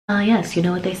Ah yes, you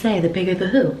know what they say, the bigger the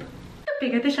hoop, the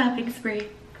bigger the shopping spree.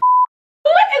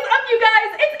 What is up, you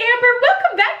guys? It's Amber.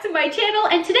 Welcome back to my channel,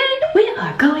 and today we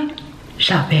are going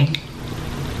shopping.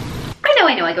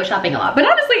 I know I go shopping a lot, but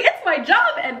honestly, it's my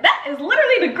job, and that is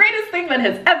literally the greatest thing that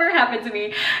has ever happened to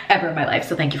me ever in my life,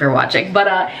 so thank you for watching. But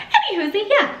anywho,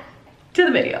 yeah, to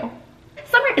the video.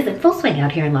 Summer is in full swing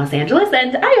out here in Los Angeles,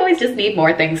 and I always just need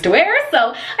more things to wear, so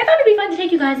I thought it'd be fun to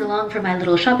take you guys along for my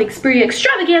little shopping spree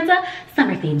extravaganza,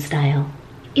 summer theme style.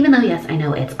 Even though, yes, I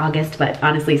know it's August, but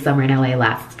honestly, summer in LA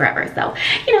lasts forever, so,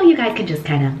 you know, you guys can just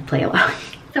kind of play along.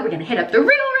 So we're gonna hit up the real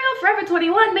Forever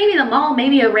 21, maybe the mall,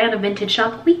 maybe a random vintage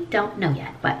shop. We don't know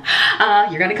yet, but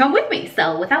you're gonna come with me.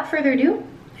 So without further ado,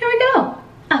 here we go.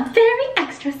 A very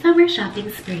extra summer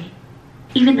shopping spree.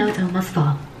 Even though it's almost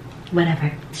fall.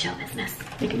 Whatever, it's show business.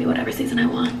 It can be whatever season I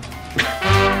want.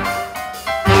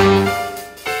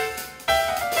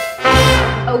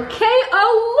 Okay,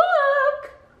 oh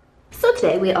look! So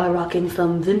today we are rocking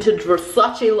some vintage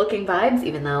Versace looking vibes,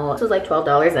 even though this was like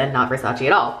 $12 and not Versace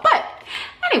at all. But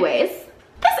anyways,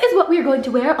 this is what we are going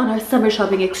to wear on our summer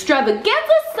shopping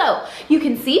extravaganza. So you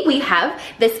can see we have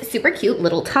this super cute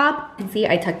little top, and see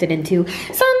I tucked it into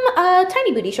some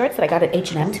tiny booty shorts that I got at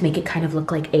H&M to make it kind of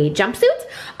look like a jumpsuit.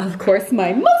 Of course,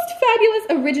 my most fabulous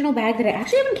original bag that I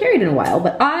actually haven't carried in a while,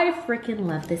 but I freaking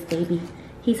love this baby.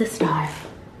 He's a star.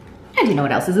 And you know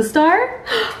what else is a star?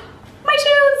 My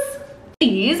shoes.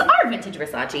 These are vintage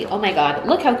Versace. Oh my God,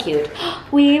 look how cute.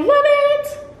 We love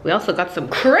it. We also got some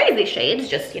crazy shades,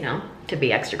 just, you know, to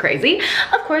be extra crazy.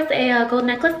 Of course, a gold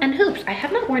necklace and hoops. I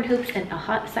have not worn hoops in a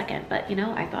hot second, but you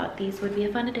know, I thought these would be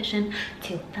a fun addition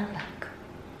to the look.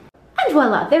 And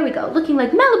voila, there we go. Looking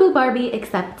like Malibu Barbie,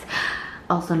 except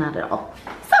also not at all.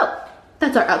 So,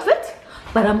 that's our outfit.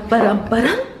 Ba-dum, ba-dum,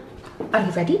 ba-dum. Are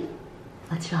you ready?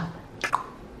 Let's shop.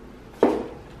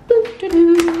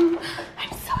 Doo-doo-doo.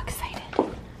 I'm so excited.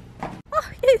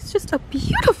 Oh, it's just a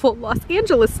beautiful Los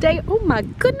Angeles day. Oh my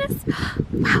goodness.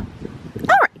 Wow.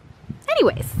 All right.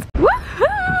 Anyways,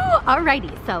 woohoo!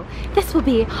 Alrighty, so this will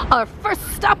be our first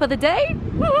stop of the day.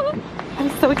 I'm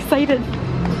so excited.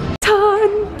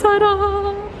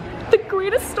 Ta-da! The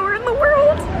greatest store in the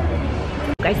world.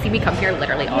 You guys see me come here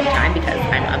literally all the time because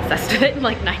I'm obsessed with it.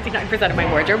 Like 99% of my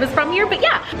wardrobe is from here. But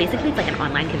yeah, basically it's like an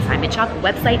online consignment shop,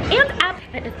 website, and app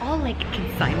that is all like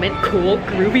consignment, cool,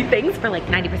 groovy things for like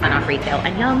 90% off retail.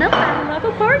 And y'all know I love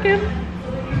a bargain.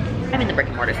 I'm in the brick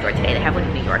and mortar store today. They have one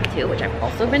in New York too, which I've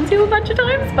also been to a bunch of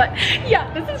times. But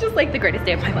yeah, this is just like the greatest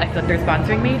day of my life that they're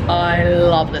sponsoring me. I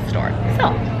love this store.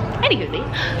 So, anywho,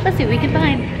 let's see what we can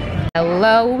find.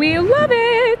 Hello, we love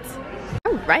it.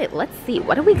 All right, let's see.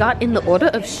 What do we got in the order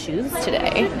of shoes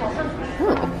today?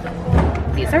 Ooh,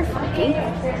 these are funky.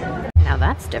 Now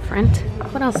that's different.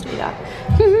 What else do we got?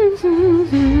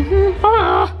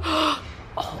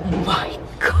 Oh my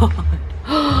God.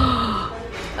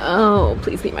 Oh,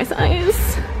 please be my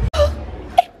size.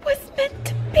 It was meant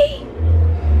to be.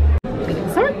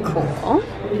 These are cool.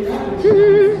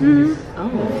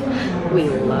 Oh, we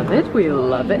love it. We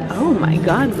love it. Oh my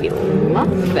God, we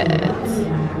love it.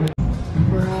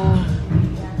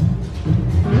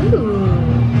 Ooh,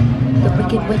 the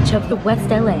Wicked Witch of the West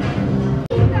LA.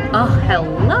 Oh,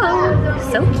 hello.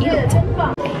 So cute.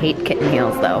 I hate kitten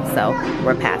heels though, so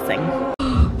we're passing.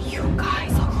 You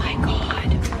guys, oh my God.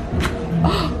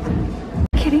 Oh,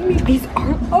 kidding me? These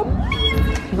are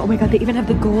amazing. Oh my God, they even have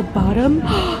the gold bottom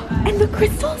and the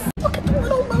crystals. Look at the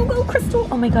little logo crystal.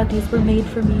 Oh my God, these were made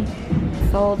for me.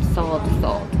 Sold, sold,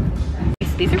 sold.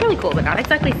 These are really cool, but not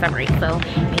exactly summery, so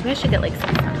maybe I should get like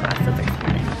some sunglasses or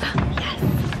something. Yes.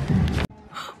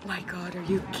 Oh my God, are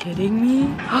you kidding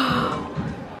me?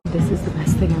 This is the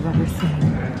best thing I've ever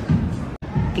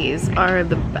seen. These are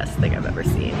the best thing I've ever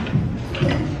seen.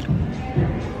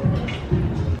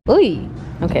 Ooh.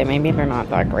 Okay, maybe they're not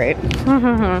that great.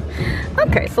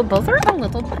 Okay, so those are a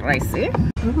little pricey.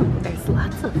 Ooh, there's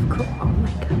lots of cool. Oh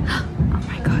my God. Oh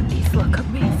my God, these look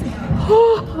amazing.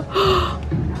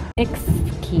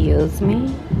 Excuse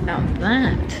me? Now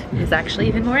that is actually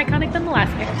even more iconic than the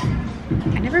last pair.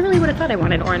 I never really would have thought I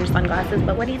wanted orange sunglasses,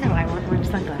 but what do you know? I want orange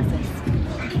sunglasses.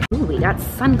 Ooh, we got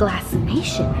Sunglass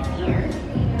Nation in here.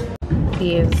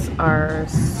 These are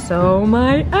so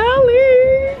my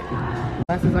alley.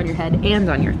 Glasses on your head and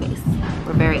on your face.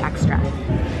 We're very extra.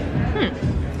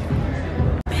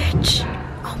 Bitch.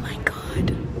 Oh my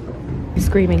God. You're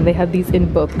screaming. They have these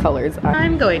in both colors.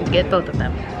 I'm going to get both of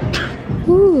them.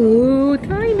 Ooh,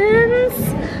 diamonds.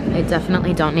 I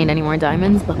definitely don't need any more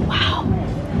diamonds, but wow,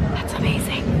 that's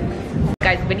amazing.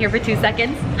 Guys, I've been here for 2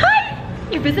 seconds. Hi!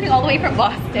 You're visiting all the way from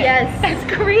Boston. Yes. That's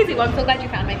crazy. Well, I'm so glad you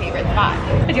found my favorite spot.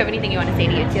 Do you have anything you want to say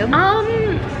to YouTube?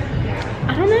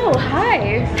 I don't know.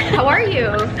 Hi. How are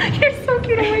you? You're so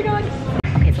cute. Oh my god.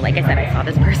 Okay, so like I said, I saw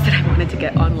this purse that I wanted to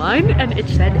get online and it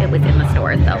said it was in the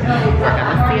store, so we're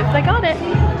gonna see if I got it.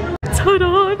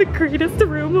 Ta-da! The greatest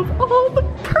room of all, the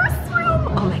purse room!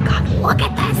 Oh my god, look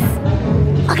at this!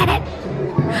 Look at it!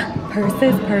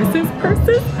 Purses, purses,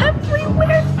 purses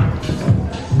everywhere!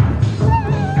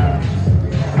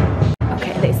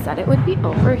 Okay, they said it would be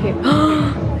over here.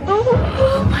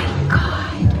 Oh my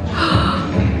god!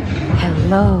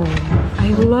 Hello. I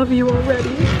love you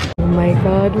already. Oh my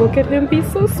god, look at him,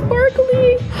 he's so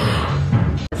sparkly!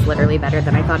 It's literally better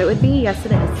than I thought it would be. Yes,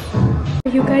 it is.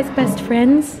 Are you guys best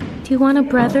friends? Do you want a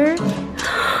brother?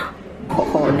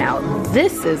 Oh, now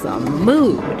this is a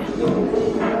mood.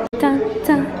 Da,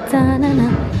 da, da, na, na,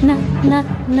 na, na,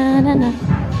 na, na, na.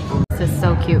 This is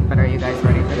so cute, but are you guys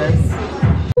ready for this?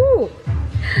 Ooh.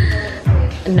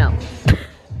 No.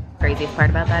 Craziest part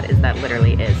about that is that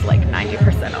literally is like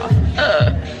 90% off.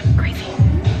 Crazy.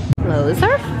 Clothes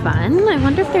are fun. I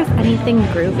wonder if there's anything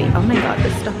groovy. Oh my god,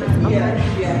 this stuff is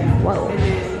whoa.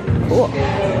 Cool.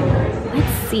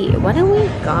 Let's see, what do we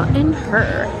got in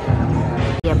her?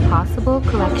 The impossible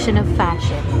collection of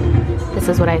fashion. This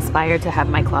is what I aspire to have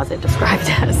my closet described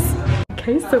as.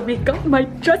 Okay, so we got my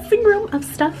dressing room of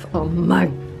stuff. Oh my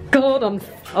god, I'm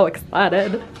so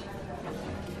excited.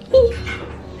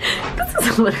 This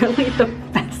is literally the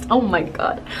best. Oh my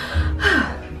god.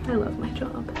 I love my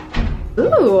job.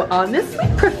 Ooh, honestly,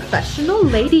 professional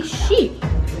lady chic.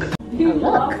 Oh,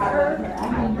 look.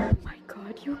 Oh my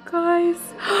god, you guys.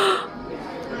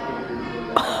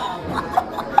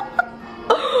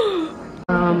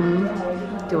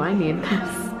 Do I need this?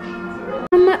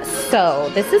 So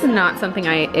this is not something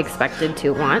I expected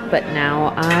to want, but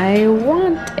now I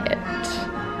want it.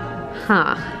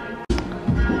 Huh.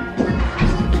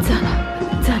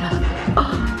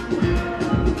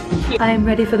 I am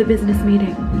ready for the business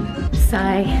meeting.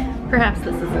 Sigh. Perhaps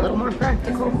this is a little more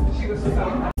practical.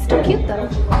 Still cute though.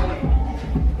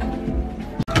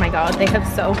 Oh my god, they have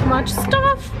so much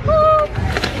stuff.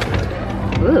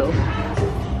 Ooh.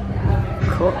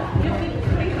 Cool.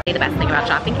 The best thing about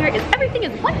shopping here is everything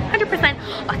is 100%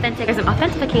 authentic. There's an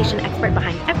authentication expert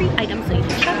behind every item so you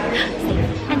can shop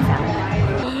safe and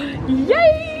sound.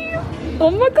 Yay! Oh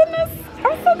my goodness,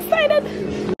 I'm so excited.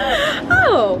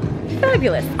 Oh,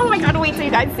 fabulous. Oh my god, wait till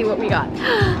you guys see what we got.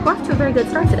 We're off to a very good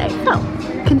start today. So,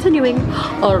 continuing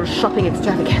our shopping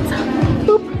extravaganza.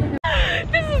 Boop.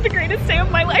 This is the greatest day of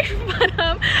my life, but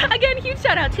again, huge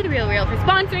shout out to The Real Real for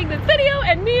sponsoring this video,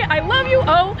 and me, I love you.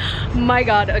 Oh my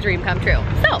god, a dream come true.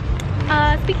 So,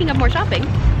 speaking of more shopping,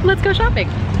 let's go shopping.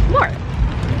 More.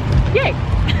 Yay.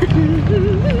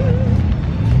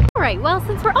 Alright, well,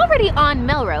 since we're already on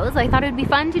Melrose, I thought it would be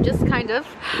fun to just kind of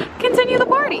continue the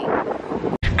party.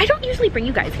 I don't usually bring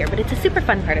you guys here, but it's a super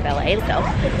fun part of LA, so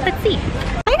let's see.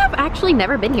 I have actually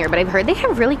never been here, but I've heard they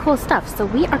have really cool stuff, so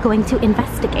we are going to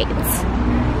investigate.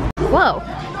 Whoa.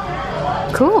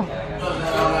 Cool.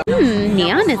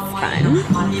 Neon is fun.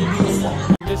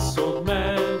 This old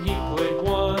man, he played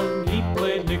one. He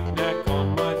played knick-knack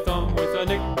on my thumb with a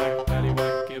knick-knack,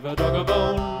 paddywhack, give a dog a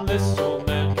bone. This old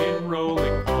man came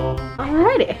rolling home.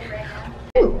 Alrighty.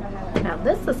 Ooh, now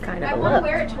this is kind of a look. I want to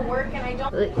wear it to work and I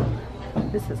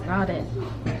don't. This is not it.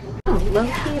 Oh,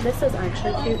 low-key, this is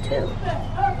actually cute too.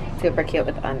 Super cute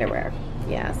with underwear.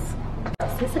 Yes.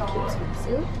 This is a cute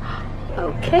swimsuit.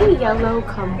 Okay, yellow,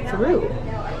 come through.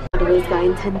 Today's guy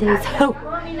in 10 days. Oh.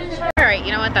 Alright,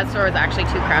 you know what? That store was actually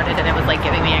too crowded and it was like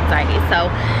giving me anxiety. So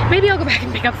maybe I'll go back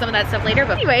and pick up some of that stuff later.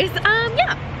 But anyways,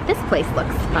 yeah. This place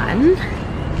looks fun.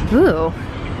 Ooh.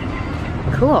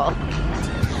 Cool.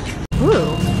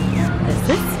 Ooh. This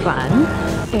is fun.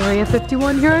 Area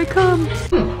 51, here I come.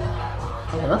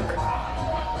 Look.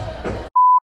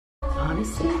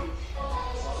 Honestly,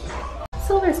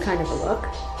 silver's kind of a look.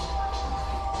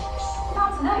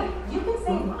 Not tonight. You can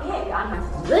say big on my.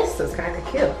 This is kind of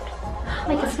cute.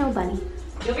 Like a snow bunny.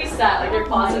 You'll be sad. Like your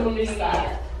closet will be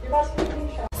sad.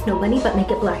 Snow bunny, but make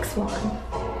it black swan.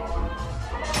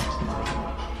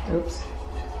 Oops.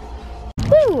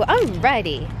 Woo!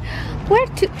 Alrighty. Where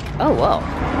to? Oh, whoa.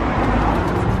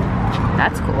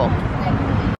 That's cool.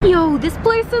 Yo, this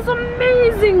place is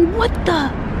amazing. What the?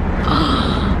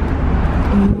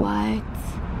 What?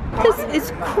 This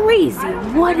is crazy.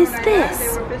 What is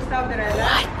this?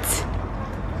 What?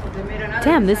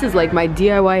 Damn, this is like my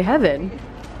DIY heaven.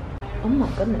 Oh my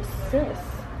goodness, sis.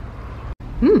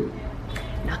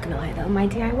 Not gonna lie though, my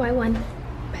DIY one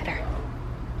better.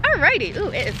 Alrighty. Ooh,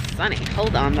 it is sunny.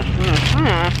 Hold on.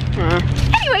 Anyways,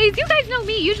 you guys know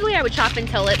me. Usually I would shop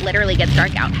until it literally gets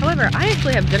dark out. However, I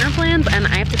actually have dinner plans and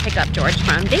I have to pick up George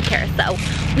from daycare. So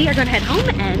we are gonna head home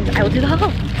and I will do the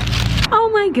haul.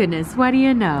 Oh my goodness, what do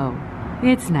you know?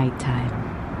 It's nighttime.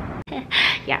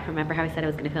 Yeah, remember how I said I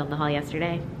was gonna film the haul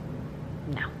yesterday?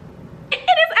 No. It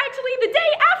is actually the day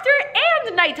after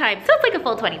and nighttime. So it's like a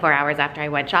full 24 hours after I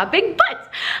went shopping, but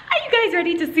are you guys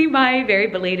ready to see my very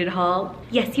belated haul?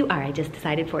 Yes, you are. I just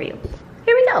decided for you.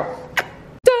 Here we go.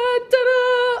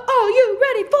 Are you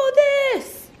ready for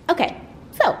this? Okay,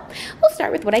 so we'll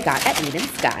start with what I got at Meat and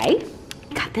Sky.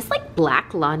 Got this like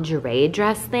black lingerie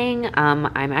dress thing. I'm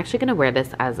actually gonna wear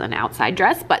this as an outside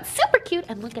dress, but super cute,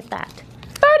 and look at that.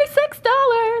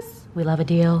 $36. We love a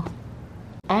deal.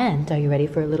 And are you ready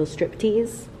for a little strip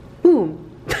tease? Boom.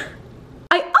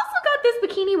 I also got this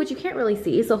bikini, which you can't really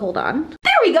see, so hold on.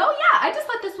 There we go, yeah, I just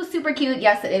thought this was super cute.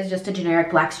 Yes, it is just a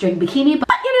generic black string bikini, but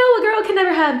you know, a girl can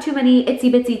never have too many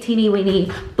itsy bitsy teeny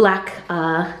weeny black,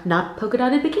 not polka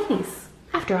dotted bikinis.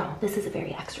 After all, this is a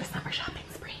very extra summer shopping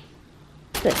spree.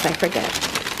 This, I forget.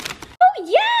 Oh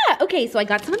yeah! Okay, so I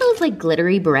got some of those like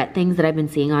glittery barrette things that I've been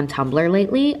seeing on Tumblr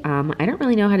lately. I don't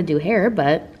really know how to do hair,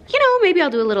 but you know, maybe I'll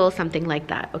do a little something like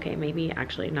that. Okay, maybe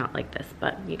actually not like this,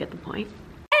 but you get the point.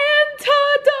 And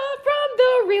ta-da from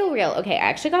the Real. Okay, I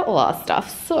actually got a lot of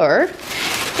stuff, so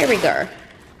here we go.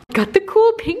 Got the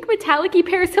cool pink metallic-y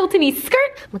Paris Hilton-y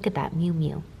skirt. Look at that, Miu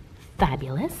Miu.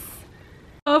 Fabulous.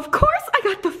 Of course, I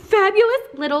got the fabulous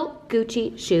little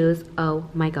Gucci shoes. Oh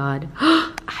my God.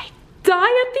 I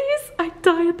die at these. I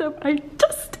die at them. I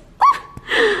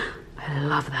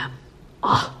love them.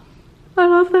 Oh, I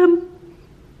love them.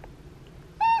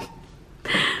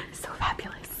 So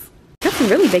fabulous. Got some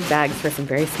really big bags for some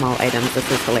very small items. This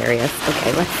is hilarious.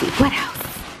 Okay, let's see. What else?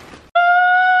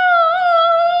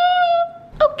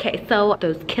 Okay, so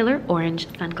those killer orange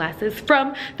sunglasses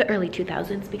from the early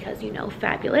 2000s because, you know,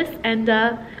 fabulous. And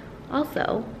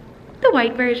also the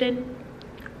white version,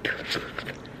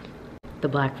 the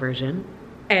black version,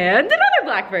 and another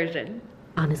black version.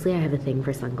 Honestly, I have a thing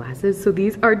for sunglasses, so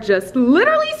these are just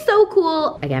literally so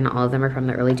cool. Again, all of them are from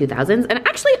the early 2000s, and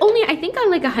actually only, I think,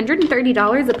 like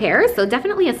 $130 a pair, so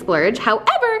definitely a splurge.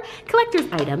 However, collector's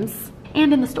items,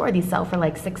 and in the store these sell for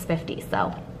like $6.50,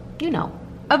 so, you know,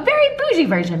 a very bougie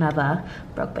version of a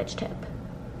broke bitch tip.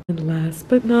 And last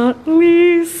but not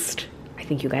least, I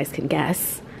think you guys can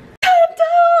guess. I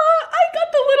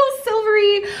got the little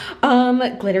silvery,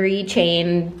 glittery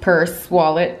chain purse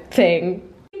wallet thing.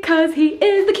 Because he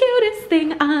is the cutest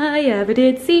thing I ever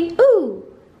did see. Ooh.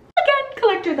 Again,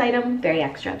 collector's item. Very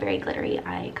extra, very glittery.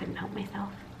 I couldn't help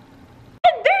myself.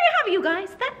 And there you have it, you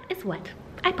guys. That is what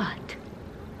I bought.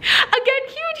 Again,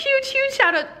 huge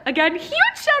shout out. Again,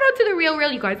 huge shout out to The Real.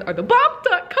 You guys are the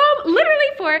bomb.com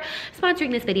literally for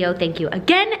sponsoring this video. Thank you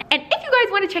again. And if you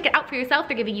guys want to check it out for yourself,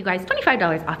 they're giving you guys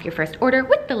 $25 off your first order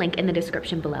with the link in the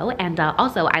description below. And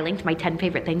also, I linked my 10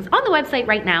 favorite things on the website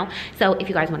right now. So if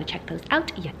you guys want to check those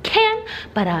out, you can.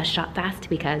 But shop fast,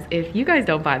 because if you guys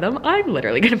don't buy them, I'm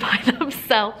literally gonna buy them.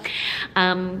 So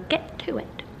get to it.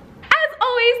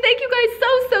 Always, thank you guys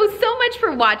so much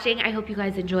for watching. I hope you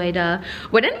guys enjoyed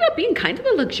what ended up being kind of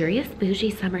a luxurious bougie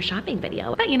summer shopping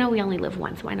video. But you know, we only live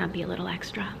once, why not be a little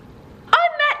extra? On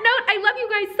that note, I love you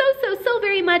guys so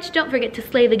very much. Don't forget to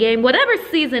slay the game, whatever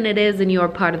season it is in your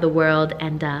part of the world,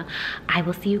 and I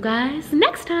will see you guys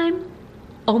next time.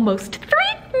 Almost 3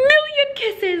 million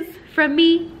kisses from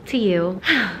me to you.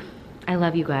 I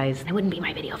love you guys. It wouldn't be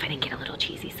my video if I didn't get a little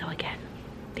cheesy, so again,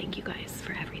 thank you guys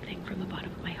for everything from the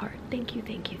bottom of my heart. Thank you,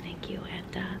 and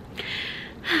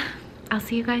I'll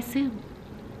see you guys soon.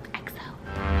 XO.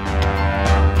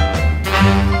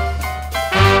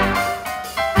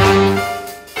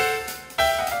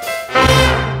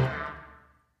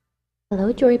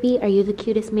 Hello, Jorby. Are you the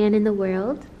cutest man in the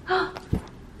world?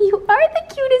 You are the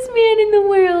cutest man in the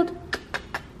world.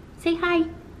 Say hi.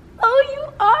 Oh, you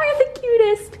are the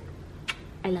cutest.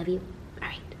 I love you. All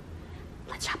right,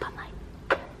 let's shop up.